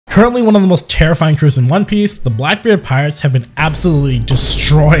Currently one of the most terrifying crews in One Piece, the Blackbeard pirates have been absolutely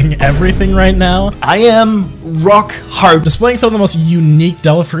destroying everything right now. I am rock hard. Displaying some of the most unique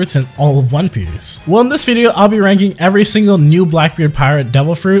devil fruits in all of One Piece. Well, in this video, I'll be ranking every single new Blackbeard pirate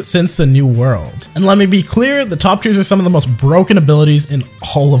devil fruit since the New World. And let me be clear, the top tiers are some of the most broken abilities in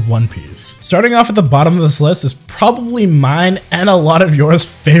all of One Piece. Starting off at the bottom of this list is probably mine and a lot of yours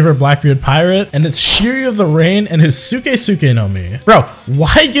favorite Blackbeard pirate, and it's Shiryu of the Rain and his Suke no Mi. Bro,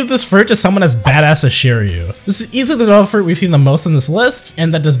 why give this fruit to someone as badass as Shiryu? This is easily the devil fruit we've seen the most in this list,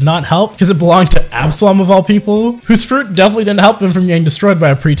 and that does not help because it belonged to Absalom of all people, whose fruit definitely didn't help him from getting destroyed by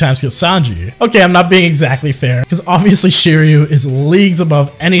a pre-time skip Sanji. Okay, I'm not being exactly fair, because obviously Shiryu is leagues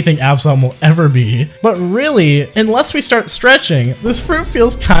above anything Absalom will ever be, but really, unless we start stretching, this fruit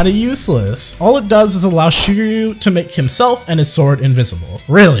feels kinda useless. All it does is allow Shiryu to make himself and his sword invisible.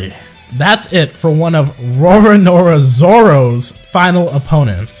 Really. That's it for one of Roronoa Zoro's final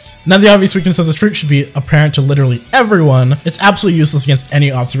opponents. Now the obvious weakness of this fruit should be apparent to literally everyone. It's absolutely useless against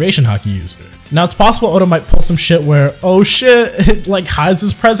any observation haki user. Now it's possible Oda might pull some shit where, oh shit, it like hides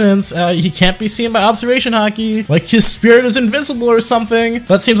his presence, he can't be seen by observation haki, like his spirit is invisible or something.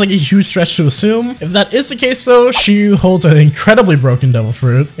 That seems like a huge stretch to assume. If that is the case though, Shiryu holds an incredibly broken devil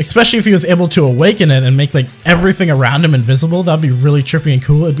fruit, especially if he was able to awaken it and make like everything around him invisible. That'd be really trippy and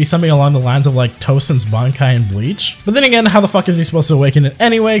cool. It'd be something along the lines of like Tosen's Bankai in Bleach. But then again, how the fuck is he supposed to awaken it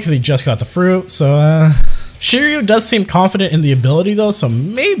anyway, because he just got the fruit, so Shiryu does seem confident in the ability though, so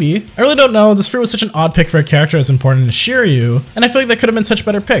maybe. I really don't know, this fruit was such an odd pick for a character as important as Shiryu, and I feel like there could have been such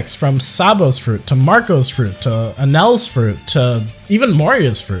better picks, from Sabo's fruit, to Marco's fruit, to Anel's fruit, to even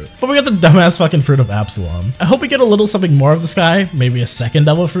Moria's fruit. But we got the dumbass fucking fruit of Absalom. I hope we get a little something more of this guy, maybe a second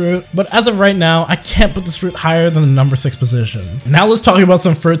devil fruit, but as of right now, I can't put this fruit higher than the number 6 position. Now let's talk about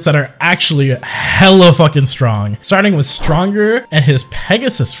some fruits that are actually hella fucking strong, starting with Stronger and his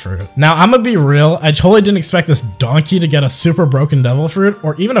Pegasus fruit. Now I'm gonna be real, I totally didn't expect this donkey to get a super broken devil fruit,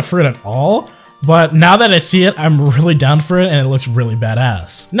 or even a fruit at all. But now that I see it, I'm really down for it and it looks really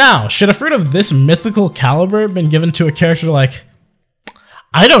badass. Now, should a fruit of this mythical caliber been given to a character like,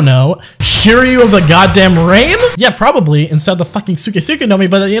 I don't know, Shiryu of the goddamn Rain? Yeah, probably, instead of the fucking Suke no Mi,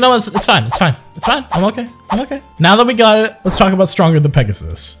 but you know, it's fine, it's fine. It's fine, I'm okay. Now that we got it, let's talk about Stronger the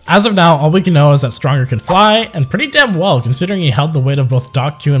Pegasus. As of now, all we can know is that Stronger can fly, and pretty damn well considering he held the weight of both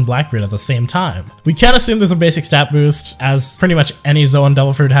Doc Q and Blackbeard at the same time. We can assume there's a basic stat boost, as pretty much any Zoan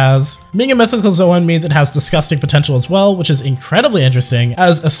devil fruit has. Being a mythical Zoan means it has disgusting potential as well, which is incredibly interesting,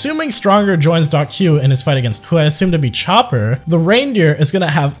 as assuming Stronger joins Doc Q in his fight against who I assume to be Chopper, the reindeer is gonna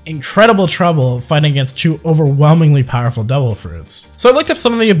have incredible trouble fighting against 2 overwhelmingly powerful devil fruits. So I looked up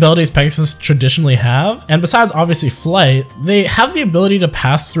some of the abilities Pegasus traditionally have, and besides obviously flight, they have the ability to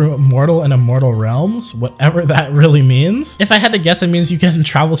pass through mortal and immortal realms, whatever that really means. If I had to guess, it means you can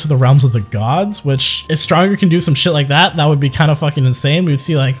travel to the realms of the gods, which if Stronger can do some shit like that, that would be kind of fucking insane. We would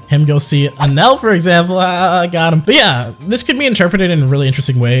see like him go see Anel, for example. I got him. But yeah, this could be interpreted in really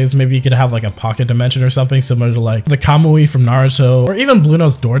interesting ways. Maybe you could have like a pocket dimension or something similar to like the Kamui from Naruto, or even Blue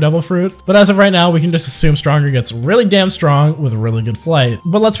Nose Door Devil Fruit. But as of right now, we can just assume Stronger gets really damn strong with really good flight.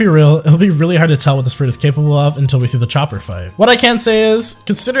 But let's be real, it'll be really hard to tell what this fruit is capable of until we see the Chopper fight. What I can say is,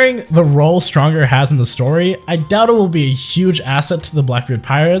 considering the role Stronger has in the story, I doubt it will be a huge asset to the Blackbeard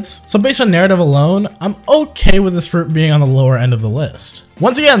pirates. So based on narrative alone, I'm okay with this fruit being on the lower end of the list.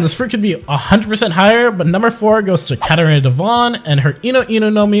 Once again, this fruit could be 100% higher, but number 4 goes to Katarina Devon and her Ino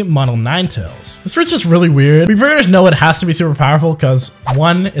no Mi Mono Ninetales. This fruit's just really weird. We pretty much know it has to be super powerful because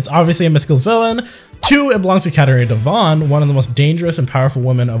 1, it's obviously a mythical Zoan, 2, it belongs to Katarina Devon, one of the most dangerous and powerful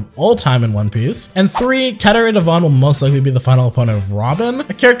women of all time in One Piece. And 3, Katarina Devon will most likely be the final opponent of Robin,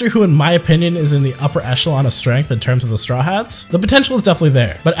 a character who in my opinion is in the upper echelon of strength in terms of the Straw Hats. The potential is definitely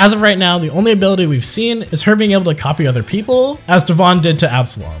there, but as of right now, the only ability we've seen is her being able to copy other people, as Devon did to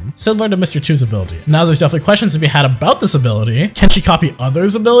Absalom, similar to Mr. 2's ability. Now there's definitely questions to be had about this ability. Can she copy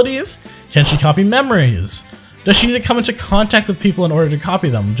others' abilities? Can she copy memories? Does she need to come into contact with people in order to copy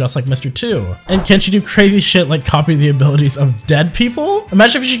them, just like Mr. 2? And can she do crazy shit like copy the abilities of dead people?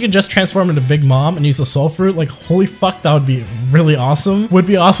 Imagine if she could just transform into Big Mom and use the Soul Fruit, like holy fuck, that would be really awesome. Would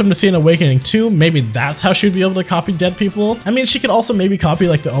be awesome to see in Awakening 2, maybe that's how she'd be able to copy dead people. I mean, she could also maybe copy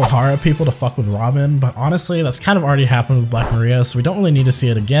like the O'Hara people to fuck with Robin, but honestly, that's kind of already happened with Black Maria, so we don't really need to see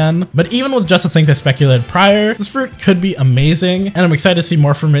it again. But even with just the things I speculated prior, this fruit could be amazing, and I'm excited to see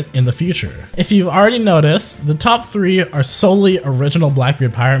more from it in the future. If you've already noticed, the top 3 are solely original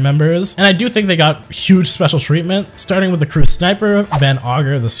Blackbeard Pirate members, and I do think they got huge special treatment, starting with the crew sniper, Van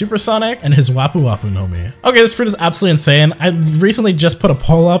Augur the Supersonic, and his Wapu Wapu Nomi. Okay, this fruit is absolutely insane. I recently just put a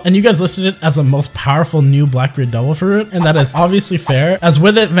poll up, and you guys listed it as the most powerful new Blackbeard Devil Fruit, and that is obviously fair, as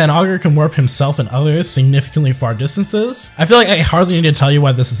with it, Van Augur can warp himself and others significantly far distances. I feel like I hardly need to tell you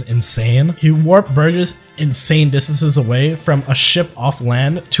why this is insane. He warped Burgess insane distances away from a ship off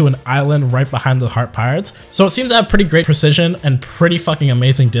land to an island right behind the Heart Pirates, so it seems to have pretty great precision and pretty fucking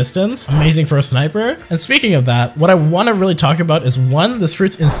amazing distance. Amazing for a sniper. And speaking of that, what I want to really talk about is 1, this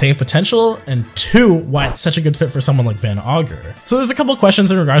fruit's insane potential, and 2, why it's such a good fit for someone like Van Augur. So there's a couple questions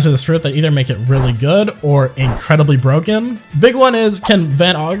in regards to this fruit that either make it really good or incredibly broken. Big one is, can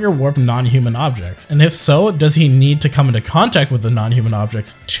Van Augur warp non-human objects? And if so, does he need to come into contact with the non-human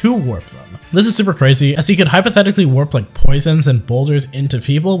objects to warp them? This is super crazy, as he could hypothetically warp like poisons and boulders into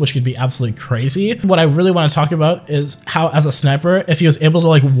people, which could be absolutely crazy. What I really want to talk about is how, as a sniper, if he was able to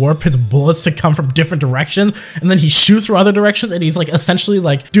like warp his bullets to come from different directions, and then he shoots from other directions, and he's like essentially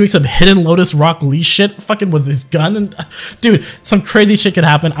like doing some hidden Lotus Rock Lee shit fucking with his gun, and dude, some crazy shit could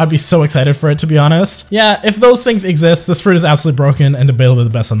happen. I'd be so excited for it, to be honest. Yeah, if those things exist, this fruit is absolutely broken and debatably the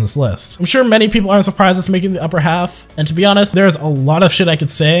best on this list. I'm sure many people aren't surprised it's making the upper half, and to be honest, there's a lot of shit I could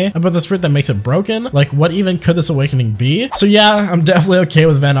say about this fruit that makes it broken. Like, what even could this awakening be? So yeah, I'm definitely okay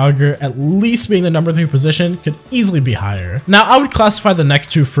with Van Augur at least being the number 3 position, could easily be higher. Now, I would classify the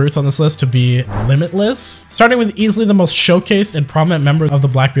next 2 fruits on this list to be limitless, starting with easily the most showcased and prominent member of the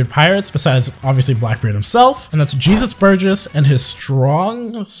Blackbeard Pirates, besides obviously Blackbeard himself, and that's Jesus Burgess and his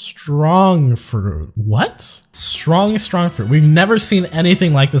strong fruit. What? Strong fruit. We've never seen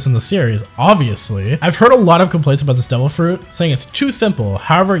anything like this in the series, obviously. I've heard a lot of complaints about this devil fruit, saying it's too simple.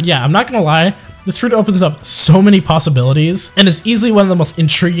 However, yeah, I'm not gonna lie, this fruit opens up so many possibilities and is easily one of the most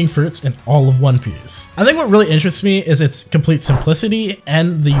intriguing fruits in all of One Piece. I think what really interests me is its complete simplicity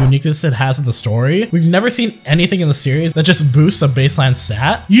and the uniqueness it has in the story. We've never seen anything in the series that just boosts a baseline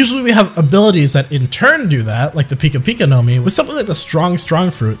stat. Usually we have abilities that in turn do that, like the Pika Pika Nomi. With something like the strong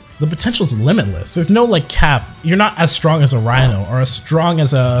fruit, the potential is limitless. There's no like cap. You're not as strong as a rhino or as strong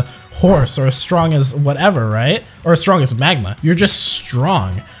as a horse or as strong as whatever, right? Or as strong as magma. You're just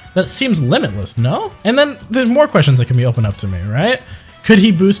strong. That seems limitless, no? And then there's more questions that can be opened up to me, right? Could he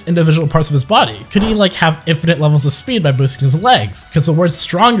boost individual parts of his body? Could he like have infinite levels of speed by boosting his legs? Because the word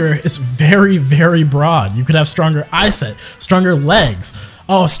stronger is very, very broad. You could have stronger eyesight, stronger legs,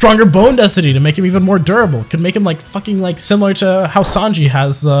 oh, stronger bone density to make him even more durable. Could make him like fucking like similar to how Sanji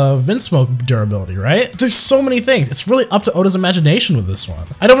has Vinsmoke durability, right? There's so many things. It's really up to Oda's imagination with this one.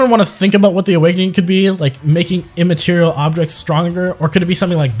 I don't even want to think about what the awakening could be, like making immaterial objects stronger, or could it be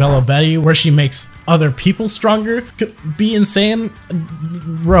something like Bella Betty where she makes other people stronger? Could be insane.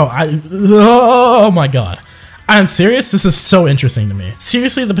 Bro, oh my god. I'm serious, this is so interesting to me.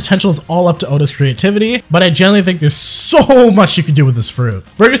 Seriously, the potential is all up to Oda's creativity, but I genuinely think there's so much you can do with this fruit.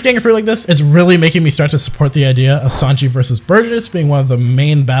 Burgess getting a fruit like this is really making me start to support the idea of Sanji versus Burgess being one of the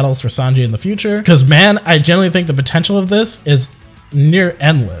main battles for Sanji in the future, because man, I genuinely think the potential of this is near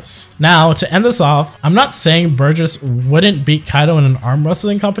endless. Now, to end this off, I'm not saying Burgess wouldn't beat Kaido in an arm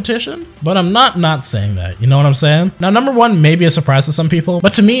wrestling competition, but I'm not saying that, you know what I'm saying? Now, number 1 may be a surprise to some people,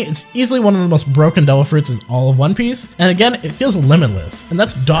 but to me, it's easily one of the most broken devil fruits in all of One Piece, and again, it feels limitless, and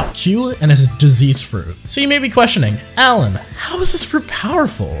that's Dot Q and his disease fruit. So you may be questioning, Alan, how is this fruit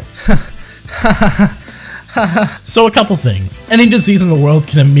powerful? So a couple things. Any disease in the world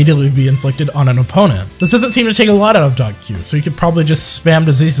can immediately be inflicted on an opponent. This doesn't seem to take a lot out of Dot Q, so you could probably just spam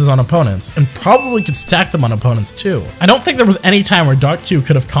diseases on opponents, and probably could stack them on opponents too. I don't think there was any time where Dot Q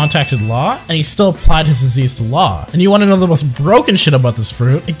could have contacted Law, and he still applied his disease to Law. And you want to know the most broken shit about this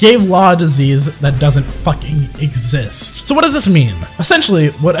fruit? It gave Law a disease that doesn't fucking exist. So what does this mean? Essentially,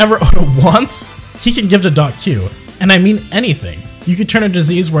 whatever Oda wants, he can give to Dot Q. And I mean anything. You could turn a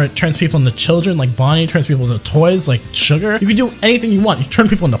disease where it turns people into children like Bonnie, turns people into toys like Sugar. You can do anything you want. You turn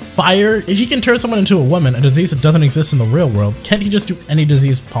people into fire. If you can turn someone into a woman, a disease that doesn't exist in the real world, can't he just do any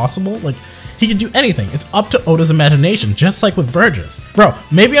disease possible? Like, he could do anything. It's up to Oda's imagination, just like with Burgess. Bro,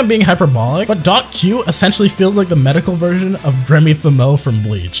 maybe I'm being hyperbolic, but Dot Q essentially feels like the medical version of Grimmy Thamo from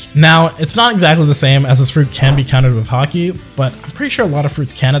Bleach. Now, it's not exactly the same, as this fruit can be countered with Haki, but I'm pretty sure a lot of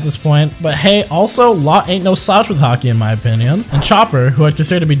fruits can at this point. But hey, also, Law ain't no slouch with Haki in my opinion, and Chopper, who I'd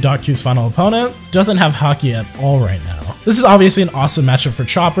consider to be Dot Q's final opponent, doesn't have Haki at all right now. This is obviously an awesome matchup for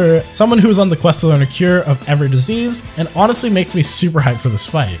Chopper, someone who is on the quest to learn a cure of every disease, and honestly makes me super hyped for this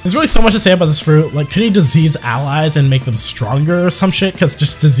fight. There's really so much to say about this fruit, like could he disease allies and make them stronger or some shit, cause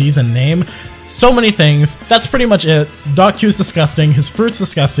just disease and name? So many things. That's pretty much it. Doc Q's disgusting, his fruit's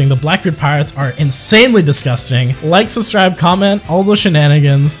disgusting, the Blackbeard pirates are insanely disgusting. Like, subscribe, comment, all those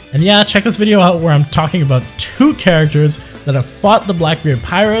shenanigans. And yeah, check this video out where I'm talking about 2 characters that have fought the Blackbeard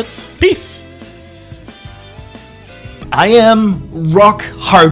pirates. Peace! I am rock hard.